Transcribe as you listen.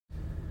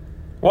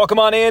Welcome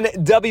on in,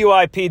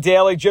 WIP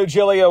Daily. Joe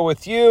Giglio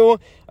with you.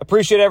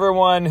 Appreciate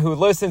everyone who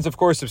listens, of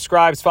course,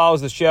 subscribes,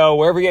 follows the show,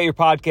 wherever you get your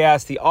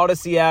podcast, the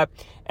Odyssey app,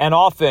 and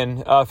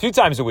often, a few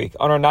times a week,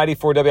 on our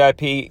 94 WIP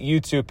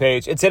YouTube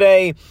page. And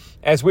today,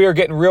 as we are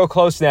getting real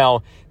close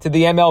now to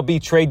the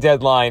MLB trade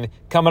deadline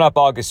coming up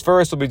August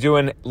 1st, we'll be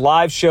doing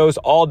live shows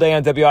all day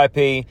on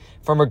WIP.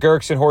 From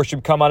McGurk's and Horsham,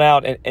 come on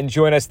out and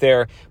join us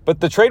there.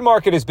 But the trade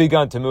market has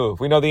begun to move.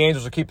 We know the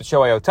Angels will keep the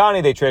Shohei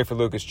Ohtani. They trade for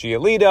Lucas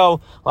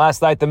Giolito.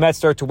 Last night, the Mets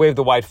start to wave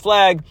the white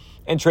flag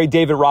and trade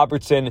David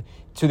Robertson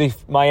to the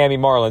Miami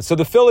Marlins. So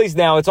the Phillies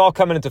now, it's all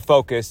coming into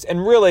focus.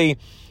 And really,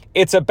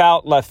 it's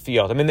about left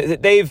field. I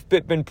mean, they've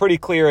been pretty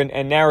clear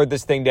and narrowed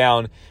this thing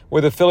down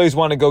where the Phillies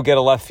want to go get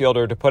a left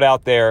fielder to put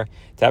out there,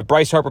 to have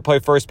Bryce Harper play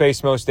first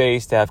base most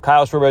days, to have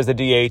Kyle Schwarber as the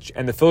DH,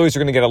 and the Phillies are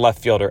going to get a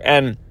left fielder.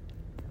 And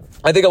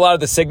I think a lot of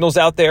the signals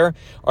out there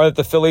are that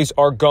the Phillies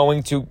are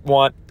going to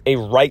want a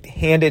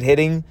right-handed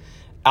hitting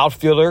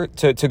outfielder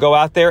to go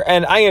out there.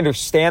 And I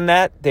understand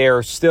that.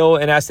 They're still,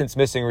 in essence,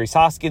 missing Rhys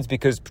Hoskins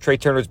because Trey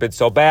Turner's been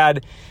so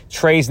bad.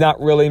 Trey's not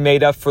really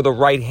made up for the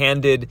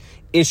right-handed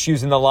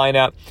issues in the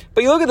lineup.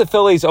 But you look at the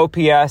Phillies'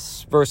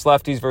 OPS versus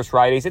lefties versus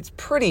righties, it's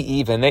pretty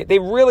even. They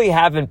really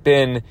haven't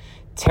been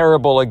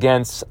terrible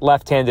against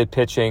left-handed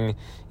pitching.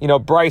 You know,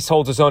 Bryce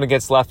holds his own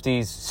against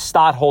lefties.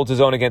 Stott holds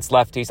his own against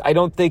lefties. I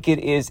don't think it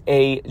is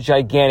a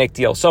gigantic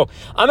deal. So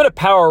I'm going to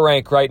power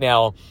rank right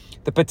now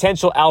the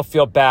potential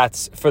outfield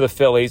bats for the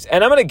Phillies.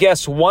 And I'm going to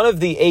guess one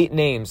of the 8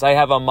 names I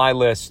have on my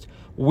list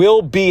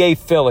will be a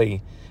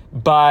Philly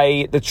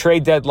by the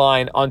trade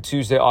deadline on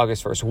Tuesday,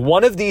 August 1st.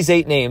 One of these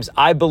 8 names,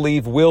 I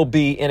believe, will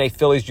be in a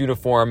Phillies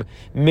uniform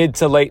mid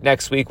to late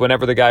next week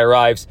whenever the guy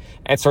arrives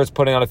and starts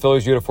putting on a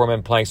Phillies uniform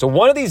and playing. So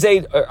one of these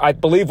 8, I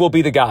believe, will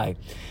be the guy.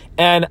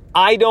 And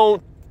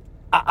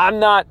I'm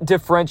not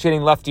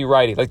differentiating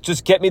lefty-righty. Like,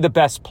 just get me the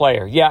best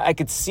player. Yeah, I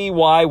could see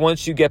why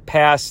once you get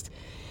past,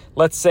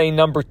 let's say,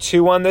 number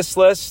 2 on this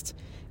list,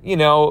 you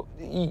know,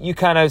 you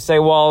kind of say,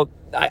 well,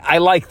 I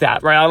like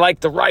that, right? I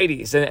like the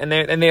righties,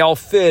 and they all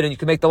fit, and you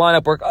can make the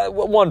lineup work.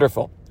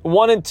 Wonderful.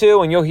 1 and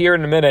 2, and you'll hear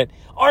in a minute,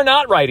 are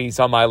not righties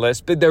on my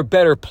list, but they're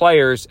better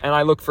players, and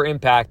I look for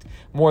impact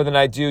more than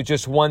I do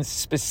just one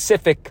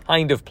specific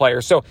kind of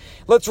player. So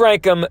let's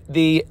rank them.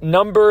 The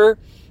number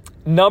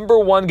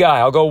 1 guy,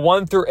 I'll go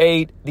 1 through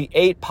 8, the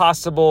 8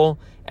 possible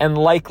and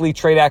likely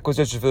trade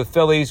acquisitions for the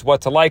Phillies,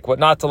 what to like, what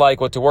not to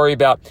like, what to worry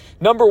about.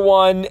 Number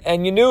 1,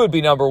 and you knew it would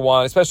be number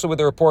 1, especially with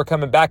the report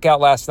coming back out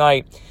last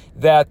night,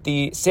 that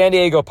the San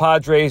Diego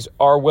Padres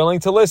are willing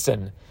to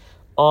listen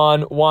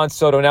on Juan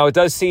Soto. Now, it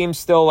does seem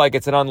still like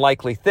it's an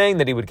unlikely thing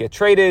that he would get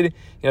traded. You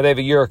know, they have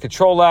a year of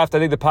control left. I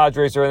think the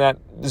Padres are in that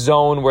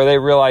zone where they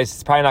realize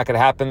it's probably not going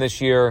to happen this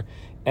year.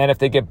 And if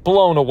they get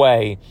blown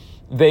away,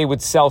 they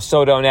would sell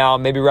Soto now,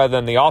 maybe rather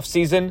than the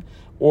offseason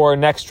or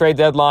next trade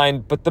deadline.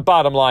 But the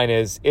bottom line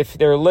is, if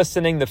they're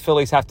listening, the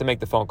Phillies have to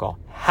make the phone call.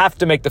 Have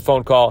to make the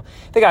phone call.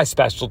 The guy's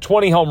special.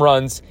 20 home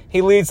runs.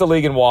 He leads the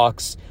league in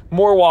walks.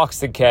 More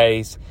walks than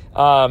Ks.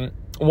 1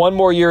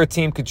 more year of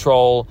team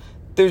control.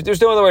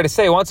 There's no other way to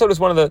say it. Juan Soto is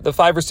one of the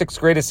 5 or 6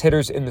 greatest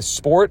hitters in the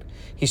sport.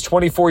 He's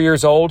 24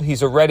 years old.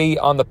 He's already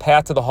on the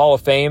path to the Hall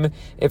of Fame.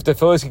 If the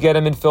Phillies could get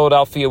him in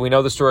Philadelphia, we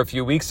know the story a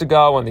few weeks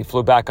ago when they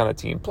flew back on a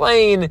team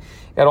plane.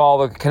 Got all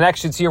the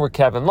connections here with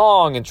Kevin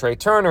Long and Trey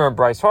Turner and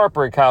Bryce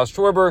Harper and Kyle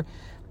Schwarber.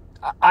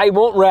 I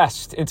won't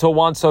rest until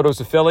Juan Soto's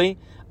a Philly.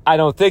 I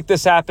don't think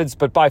this happens,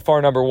 but by far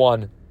number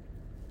 1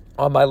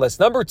 on my list.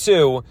 Number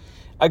 2,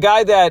 a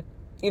guy that,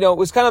 you know,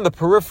 was kind of the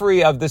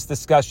periphery of this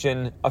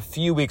discussion a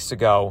few weeks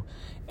ago.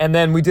 And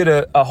then we did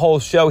a whole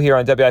show here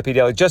on WIP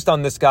Daily just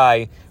on this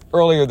guy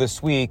earlier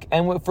this week,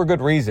 and for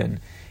good reason.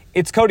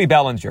 It's Cody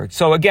Bellinger.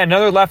 So, again,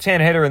 another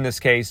left-hand hitter in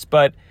this case,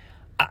 but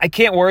I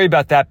can't worry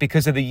about that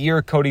because of the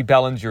year Cody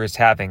Bellinger is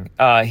having.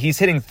 He's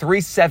hitting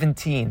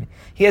 .317.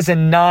 He has a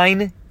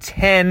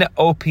 .910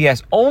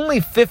 OPS,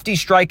 only 50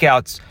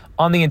 strikeouts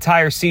on the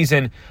entire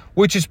season,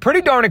 which is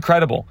pretty darn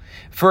incredible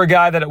for a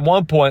guy that at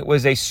one point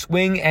was a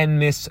swing and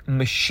miss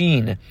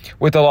machine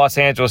with the Los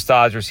Angeles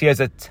Dodgers. He has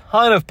a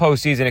ton of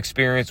postseason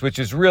experience, which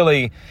is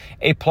really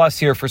a plus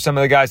here for some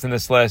of the guys on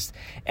this list.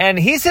 And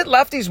he's hit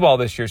lefties well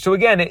this year. So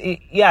again,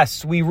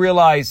 yes, we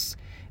realize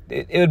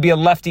it would be a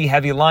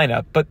lefty-heavy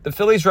lineup, but the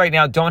Phillies right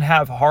now don't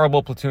have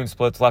horrible platoon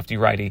splits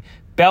lefty-righty.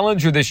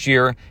 Bellinger this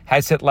year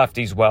has hit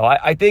lefties well.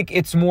 I think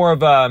it's more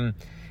of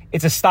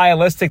it's a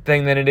stylistic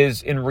thing than it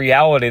is in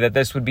reality that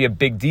this would be a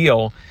big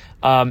deal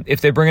if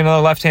they bring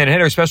another left-handed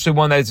hitter, especially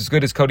one that is as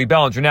good as Cody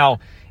Bellinger. Now,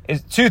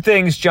 2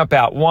 things jump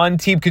out. 1,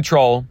 team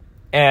control,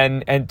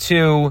 and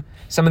 2,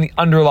 some of the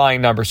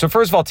underlying numbers. So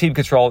first of all, team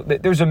control.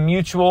 There's a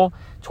mutual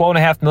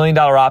 $12.5 million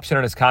option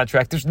on his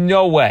contract. There's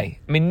no way,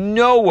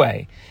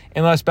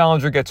 unless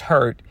Bellinger gets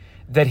hurt,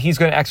 that he's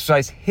going to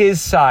exercise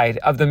his side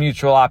of the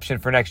mutual option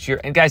for next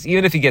year. And guys,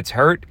 even if he gets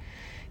hurt,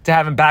 to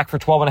have him back for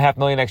 $12.5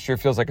 million next year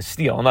feels like a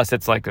steal, unless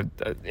it's like an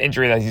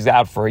injury that he's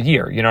out for a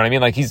year. You know what I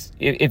mean? Like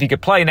if he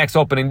could play next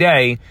opening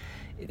day,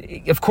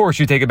 of course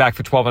you take it back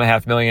for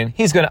 $12.5 million.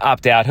 He's going to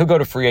opt out. He'll go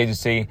to free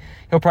agency.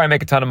 He'll probably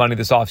make a ton of money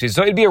this offseason.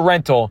 So it'd be a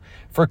rental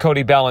for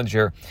Cody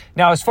Bellinger.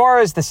 Now, as far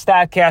as the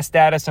StatCast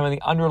data, some of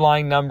the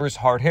underlying numbers,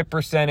 hard hit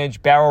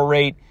percentage, barrel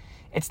rate,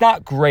 it's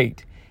not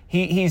great.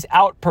 He's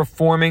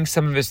outperforming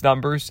some of his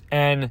numbers,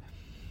 and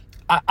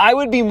I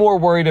would be more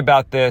worried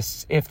about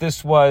this if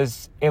this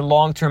was a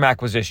long-term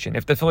acquisition.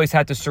 If the Phillies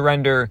had to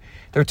surrender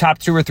their top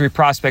 2 or 3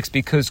 prospects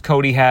because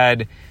Cody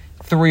had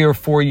 3 or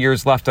 4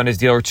 years left on his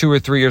deal, or 2 or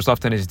 3 years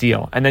left on his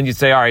deal. And then you'd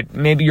say, all right,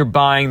 maybe you're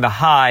buying the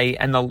high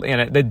and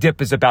the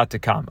dip is about to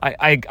come.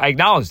 I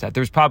acknowledge that.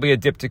 There's probably a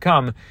dip to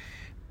come,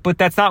 but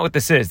that's not what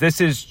this is.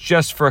 This is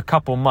just for a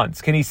couple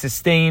months. Can he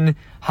sustain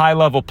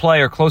high-level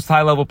play or close to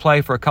high-level play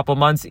for a couple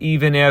months,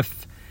 even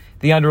if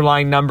the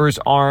underlying numbers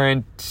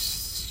aren't,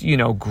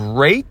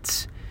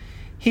 great?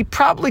 He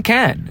probably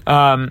can.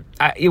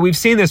 We've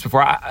seen this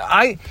before.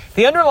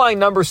 The underlying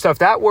number stuff,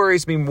 that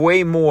worries me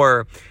way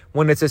more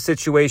when it's a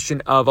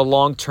situation of a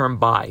long-term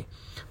buy,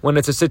 when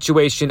it's a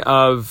situation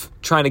of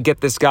trying to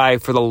get this guy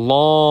for the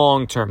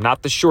long term,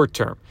 not the short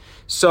term.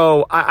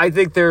 So I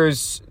think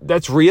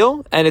that's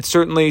real, and it's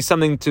certainly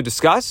something to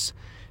discuss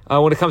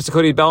when it comes to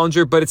Cody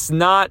Bellinger, but it's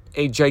not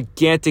a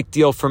gigantic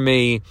deal for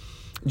me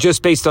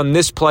just based on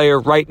this player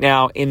right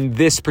now in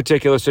this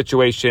particular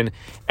situation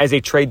as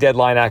a trade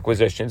deadline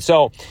acquisition.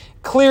 So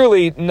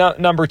clearly,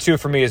 number 2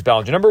 for me is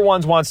Bellinger. Number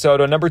 1's Juan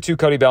Soto. Number 2,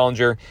 Cody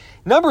Bellinger.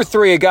 Number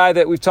 3, a guy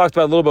that we've talked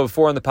about a little bit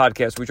before on the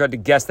podcast. We tried to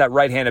guess that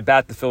right-handed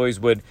bat the Phillies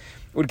would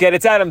get.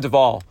 It's Adam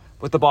Duvall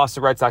with the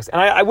Boston Red Sox.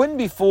 And I wouldn't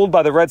be fooled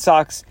by the Red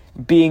Sox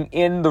being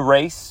in the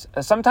race.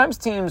 Sometimes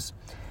teams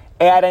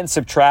add and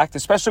subtract,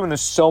 especially when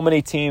there's so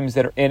many teams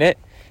that are in it.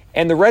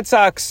 And the Red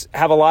Sox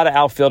have a lot of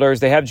outfielders.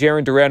 They have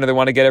Jarren Duran, they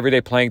want to get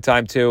everyday playing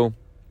time too.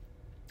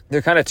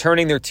 They're kind of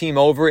turning their team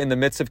over in the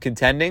midst of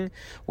contending,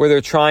 where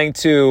they're trying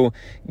to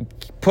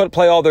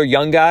play all their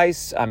young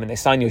guys. I mean, they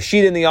signed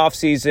Yoshida in the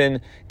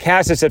offseason.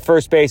 Cassis at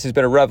first base has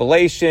been a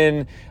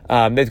revelation.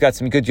 They've got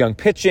some good young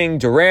pitching.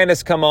 Duran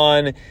has come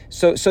on.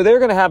 So they're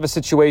going to have a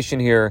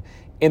situation here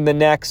in the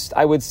next,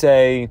 I would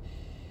say,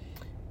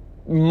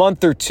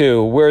 month or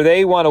two where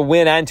they want to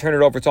win and turn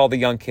it over to all the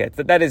young kids.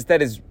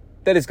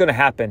 That is going to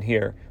happen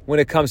here when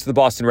it comes to the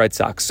Boston Red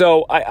Sox.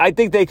 So I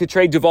think they could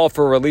trade Duvall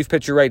for a relief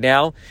pitcher right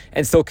now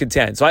and still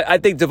contend. So I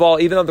think Duvall,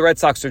 even though the Red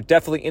Sox are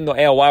definitely in the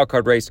AL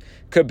wildcard race,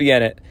 could be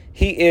in it.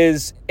 He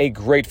is a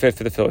great fit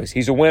for the Phillies.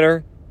 He's a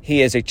winner.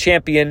 He is a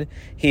champion.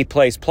 He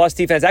plays plus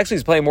defense. Actually,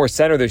 he's playing more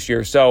center this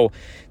year. So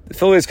the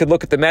Phillies could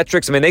look at the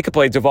metrics. I mean, they could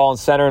play Duvall in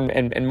center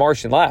and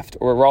Marsh in left,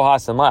 or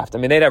Rojas in left. I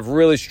mean, they'd have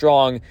really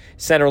strong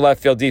center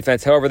left field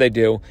defense, however they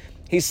do.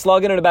 He's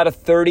slugging at about a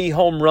 30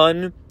 home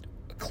run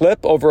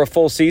clip over a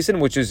full season,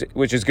 which is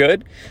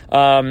good.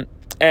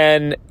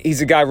 And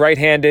he's a guy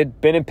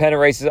right-handed, been in pennant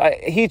races.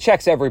 He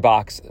checks every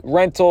box.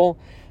 Rental,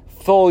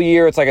 full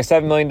year, it's like a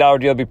 $7 million deal.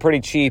 It'd be pretty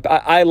cheap.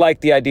 I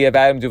like the idea of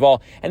Adam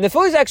Duvall. And the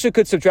Phillies actually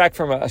could subtract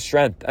from a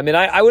strength. I mean,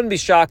 I wouldn't be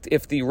shocked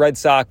if the Red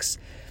Sox,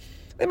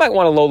 they might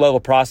want a low-level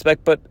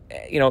prospect, but,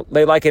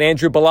 they like an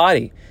Andrew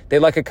Bellotti. They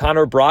like a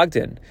Connor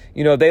Brogdon.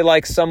 They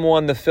like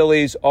someone the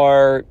Phillies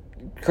are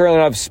currently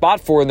don't have a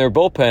spot for in their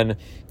bullpen,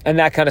 and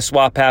that kind of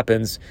swap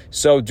happens.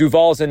 So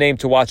Duvall's a name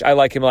to watch. I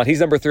like him a lot. He's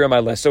number 3 on my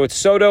list. So it's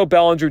Soto,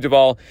 Bellinger,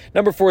 Duvall.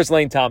 Number 4 is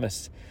Lane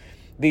Thomas,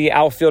 the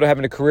outfielder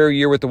having a career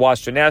year with the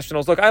Washington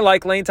Nationals. Look, I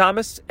like Lane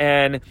Thomas,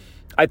 and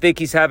I think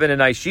he's having a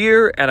nice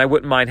year, and I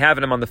wouldn't mind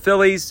having him on the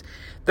Phillies.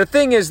 The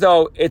thing is,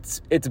 though,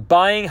 it's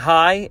buying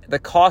high. The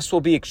cost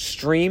will be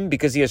extreme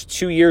because he has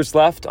 2 years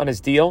left on his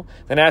deal.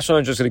 The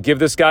Nationals are just going to give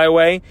this guy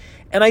away.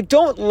 And I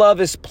don't love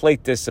his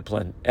plate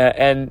discipline.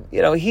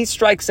 He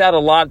strikes out a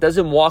lot,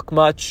 doesn't walk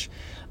much.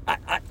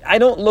 I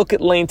don't look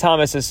at Lane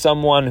Thomas as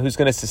someone who's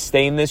going to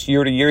sustain this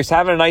year to year. He's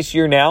having a nice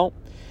year now.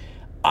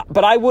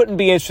 But I wouldn't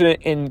be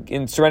interested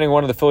in surrendering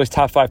one of the Phillies'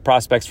 top 5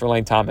 prospects for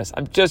Lane Thomas.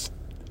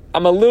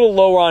 I'm a little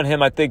lower on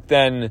him, I think,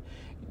 than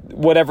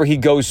whatever he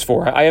goes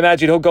for. I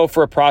imagine he'll go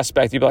for a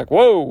prospect. You'd be like,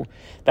 whoa,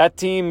 that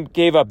team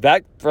gave up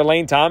that for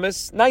Lane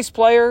Thomas. Nice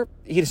player.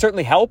 He'd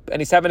certainly help, and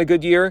he's having a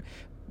good year.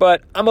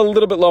 But I'm a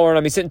little bit lower on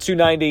him. He's hitting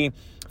 290,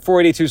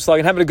 482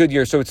 slugging, having a good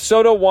year. So it's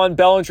Soto 1,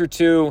 Bellinger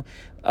 2,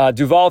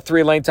 Duvall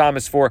 3, Lane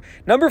Thomas 4.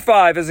 Number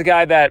 5 is a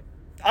guy that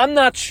I'm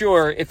not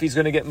sure if he's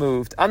going to get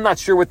moved. I'm not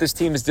sure what this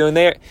team is doing.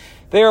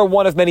 They are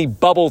one of many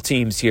bubble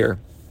teams here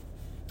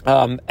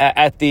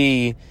at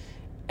the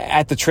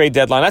trade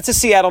deadline. That's the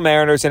Seattle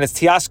Mariners, and it's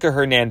Teoscar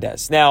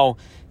Hernandez. Now,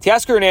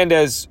 Teoscar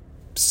Hernandez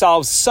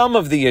solves some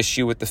of the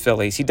issue with the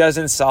Phillies. He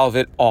doesn't solve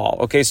it all.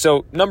 Okay,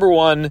 so number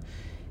 1,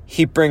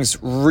 he brings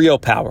real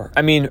power.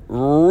 I mean,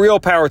 real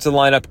power to the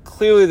lineup.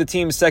 Clearly the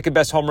team's second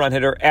best home run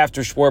hitter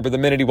after Schwarber the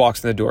minute he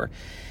walks in the door.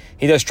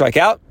 He does strike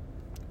out.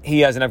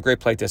 He doesn't have great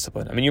plate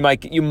discipline. I mean,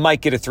 you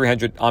might get a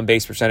 300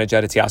 on-base percentage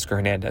out of Teoscar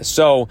Hernandez.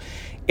 So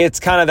it's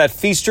kind of that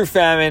feast or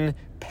famine,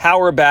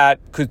 power bat,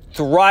 could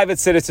thrive at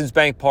Citizens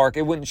Bank Park.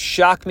 It wouldn't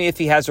shock me if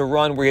he has a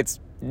run where he hits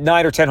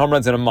 9 or 10 home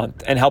runs in a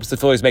month and helps the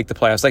Phillies make the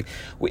playoffs. Like,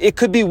 it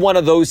could be one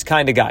of those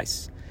kind of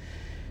guys.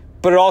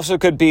 But it also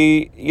could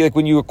be, like,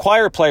 when you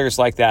acquire players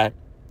like that,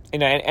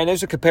 and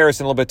there's a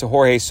comparison a little bit to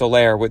Jorge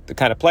Soler with the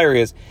kind of player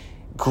he is.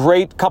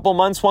 Great couple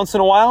months once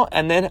in a while,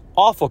 and then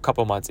awful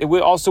couple months. It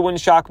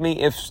wouldn't shock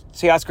me if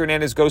Teoscar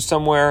Hernandez goes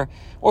somewhere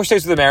or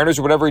stays with the Mariners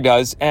or whatever he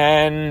does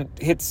and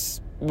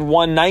hits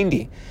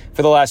 190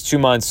 for the last 2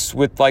 months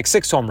with like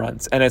 6 home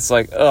runs. And it's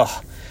like,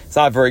 ugh, it's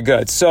not very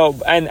good. So,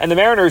 and the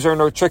Mariners are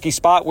in a tricky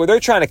spot where they're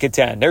trying to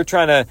contend. They're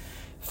trying to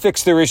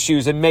fix their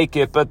issues and make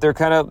it, but they're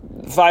kind of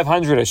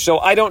 500-ish. So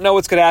I don't know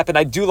what's going to happen.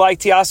 I do like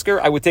Teoscar.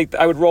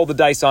 I would roll the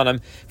dice on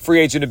him. Free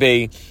agent to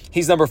be.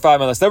 He's number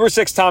 5 on the list. Number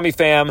 6, Tommy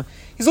Pham.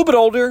 He's a little bit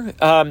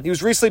older. He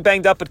was recently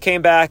banged up but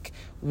came back.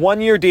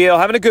 1-year deal,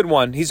 having a good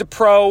one. He's a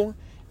pro.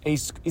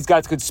 He's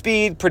got good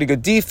speed, pretty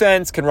good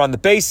defense, can run the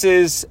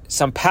bases,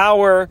 some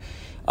power.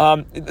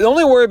 The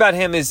only worry about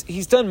him is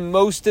he's done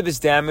most of his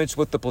damage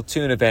with the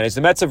platoon advantage.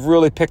 The Mets have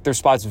really picked their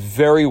spots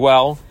very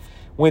well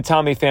when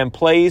Tommy Pham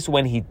plays,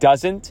 when he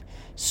doesn't.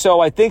 So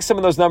I think some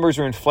of those numbers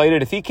are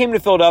inflated. If he came to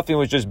Philadelphia and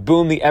was just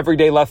boom, the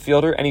everyday left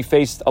fielder, and he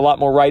faced a lot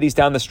more righties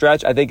down the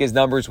stretch, I think his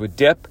numbers would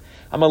dip.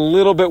 I'm a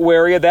little bit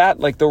wary of that.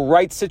 Like the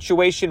right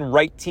situation,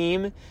 right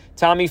team,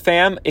 Tommy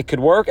Pham, it could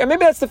work. And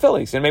maybe that's the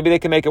Phillies, and maybe they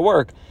can make it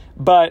work.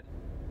 But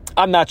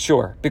I'm not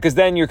sure, because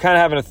then you're kind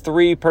of having a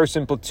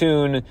 3-person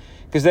platoon,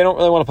 because they don't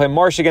really want to play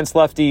Marsh against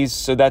lefties,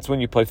 so that's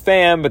when you play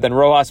Pham, but then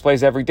Rojas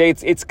plays every day.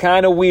 It's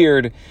kind of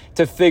weird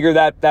to figure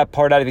that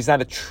part out if he's not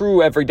a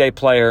true everyday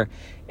player,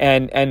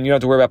 and you don't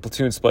have to worry about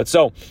platoon split.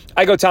 So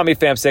I go Tommy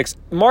Pham 6.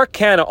 Mark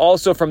Canha,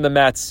 also from the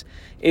Mets,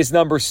 is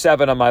number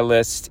 7 on my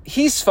list.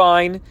 He's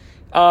fine.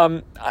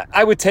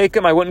 I would take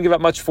him. I wouldn't give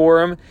up much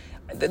for him.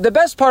 The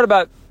best part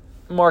about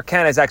Mark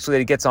Canha is actually that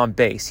he gets on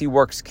base. He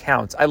works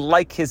counts. I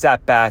like his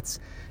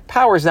at-bats.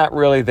 Power's not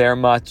really there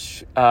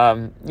much.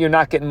 You're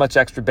not getting much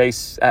extra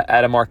base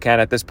out of Mark Canha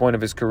at this point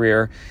of his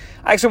career.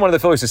 I actually wanted the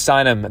Phillies to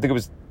sign him. I think it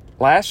was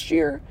last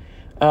year,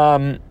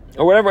 or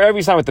whatever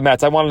he signed with the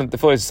Mets. I wanted the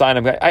Phillies to sign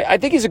him. I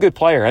think he's a good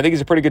player. I think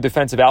he's a pretty good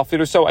defensive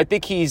outfielder. So I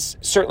think he's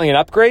certainly an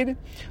upgrade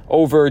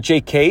over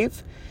Jake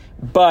Cave,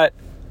 but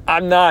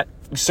I'm not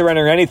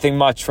surrendering anything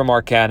much from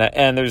Mark Canha.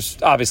 And there's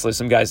obviously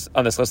some guys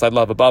on this list I'd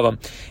love above him.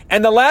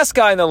 And the last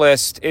guy on the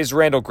list is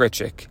Randall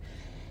Grichuk.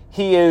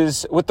 He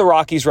is with the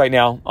Rockies right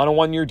now on a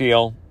 1-year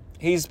deal.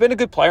 He's been a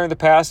good player in the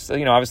past,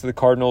 obviously the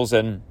Cardinals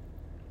and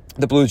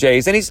the Blue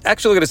Jays. And he's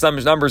actually, look at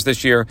his numbers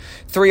this year,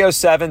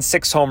 307,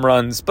 6 home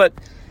runs. But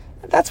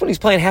that's when he's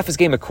playing half his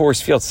game at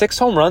Coors Field. 6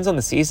 home runs on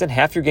the season,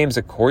 half your game's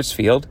at Coors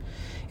Field.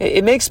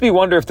 It makes me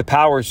wonder if the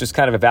power is just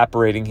kind of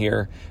evaporating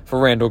here for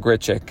Randall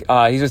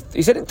Grichuk.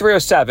 He's hitting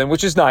 307,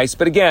 which is nice.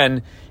 But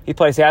again, he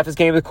plays half his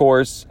game at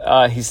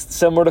Coors. He's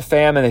similar to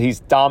Pham in that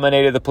he's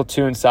dominated the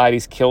platoon side.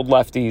 He's killed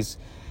lefties.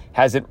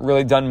 Hasn't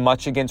really done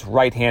much against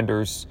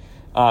right-handers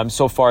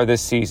so far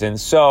this season.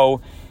 So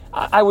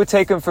I would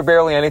take him for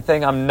barely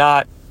anything. I'm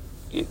not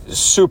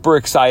super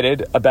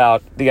excited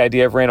about the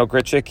idea of Randall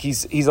Grichuk.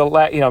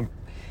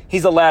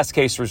 He's a last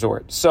case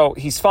resort. So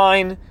he's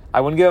fine. I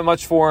wouldn't give it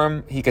much for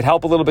him. He could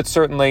help a little bit,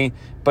 certainly,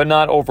 but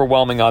not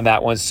overwhelming on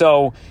that one.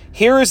 So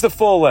here is the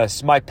full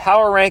list. My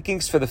power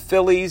rankings for the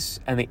Phillies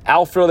and the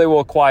outfield they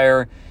will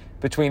acquire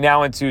between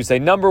now and Tuesday.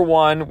 Number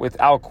 1,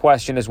 without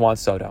question, is Juan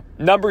Soto.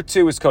 Number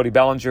 2 is Cody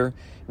Bellinger.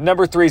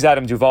 Number 3 is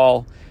Adam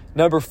Duvall.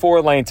 Number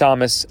 4, Lane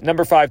Thomas.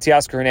 Number 5,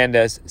 Teoscar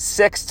Hernandez.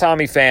 6,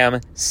 Tommy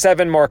Pham.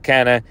 7, Mark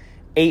Canha.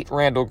 8,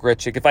 Randall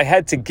Grichuk. If I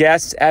had to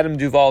guess, Adam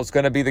Duvall is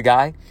going to be the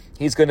guy.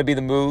 He's going to be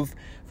the move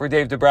for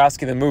Dave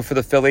Dombrowski, the move for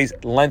the Phillies.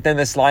 Lengthen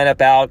this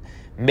lineup out,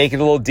 make it a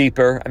little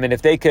deeper. I mean,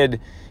 if they could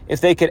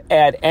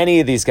add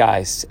any of these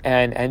guys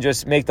and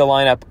just make the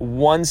lineup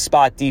one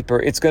spot deeper,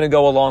 it's going to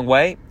go a long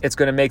way. It's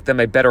going to make them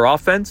a better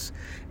offense.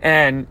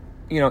 And,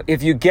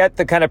 if you get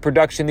the kind of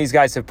production these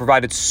guys have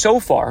provided so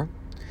far,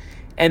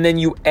 and then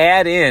you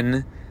add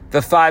in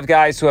the 5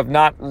 guys who have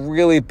not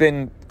really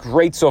been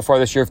great so far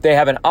this year, if they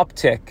have an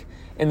uptick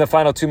in the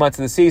final 2 months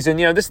of the season,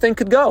 this thing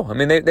could go. I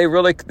mean,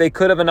 they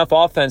could have enough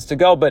offense to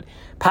go, but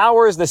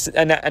power is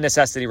a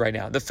necessity right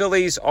now. The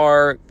Phillies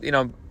are,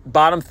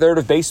 bottom third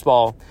of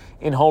baseball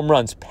in home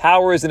runs.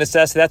 Power is a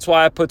necessity. That's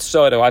why I put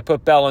Soto, I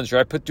put Bellinger,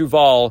 I put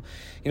Duvall.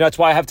 That's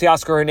why I have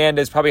Teoscar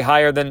Hernandez probably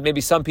higher than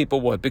maybe some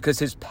people would, because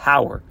his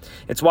power.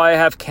 It's why I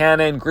have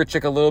Canha and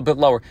Grichuk a little bit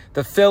lower.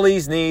 The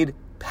Phillies need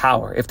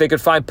power. If they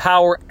could find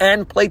power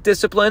and plate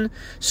discipline,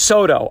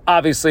 Soto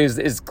obviously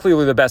is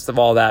clearly the best of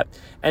all that.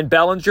 And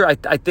Bellinger,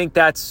 I think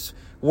that's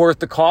worth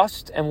the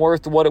cost and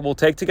worth what it will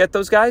take to get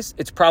those guys.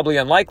 It's probably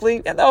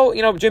unlikely. And though,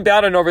 Jim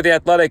Bowden over The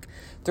Athletic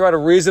threw out a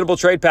reasonable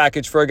trade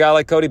package for a guy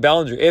like Cody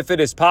Bellinger. If it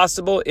is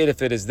possible,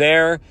 if it is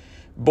there,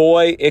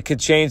 boy, it could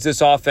change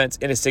this offense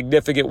in a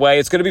significant way.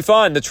 It's going to be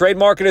fun. The trade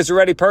market is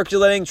already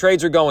percolating.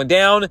 Trades are going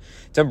down.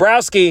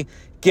 Dombrowski,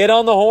 get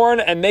on the horn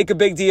and make a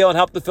big deal and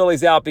help the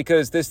Phillies out,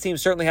 because this team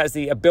certainly has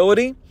the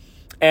ability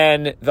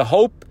and the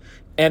hope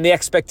and the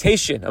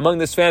expectation among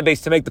this fan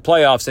base to make the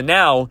playoffs. And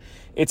now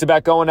it's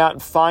about going out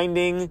and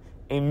finding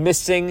a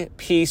missing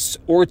piece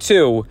or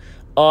two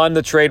on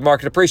the trade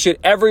market. Appreciate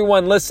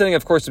everyone listening,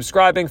 of course,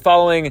 subscribing,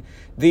 following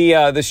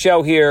the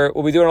show here.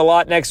 We'll be doing a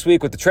lot next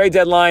week with the trade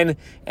deadline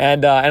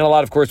and a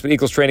lot, of course, with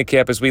Eagles training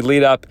camp as we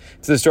lead up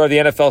to the start of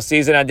the NFL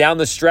season and down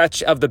the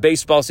stretch of the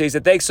baseball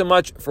season. Thanks so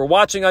much for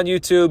watching on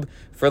YouTube,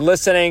 for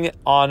listening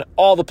on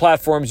all the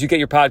platforms you get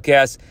your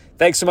podcasts.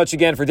 Thanks so much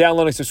again for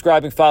downloading,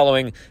 subscribing,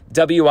 following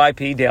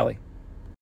WIP Daily.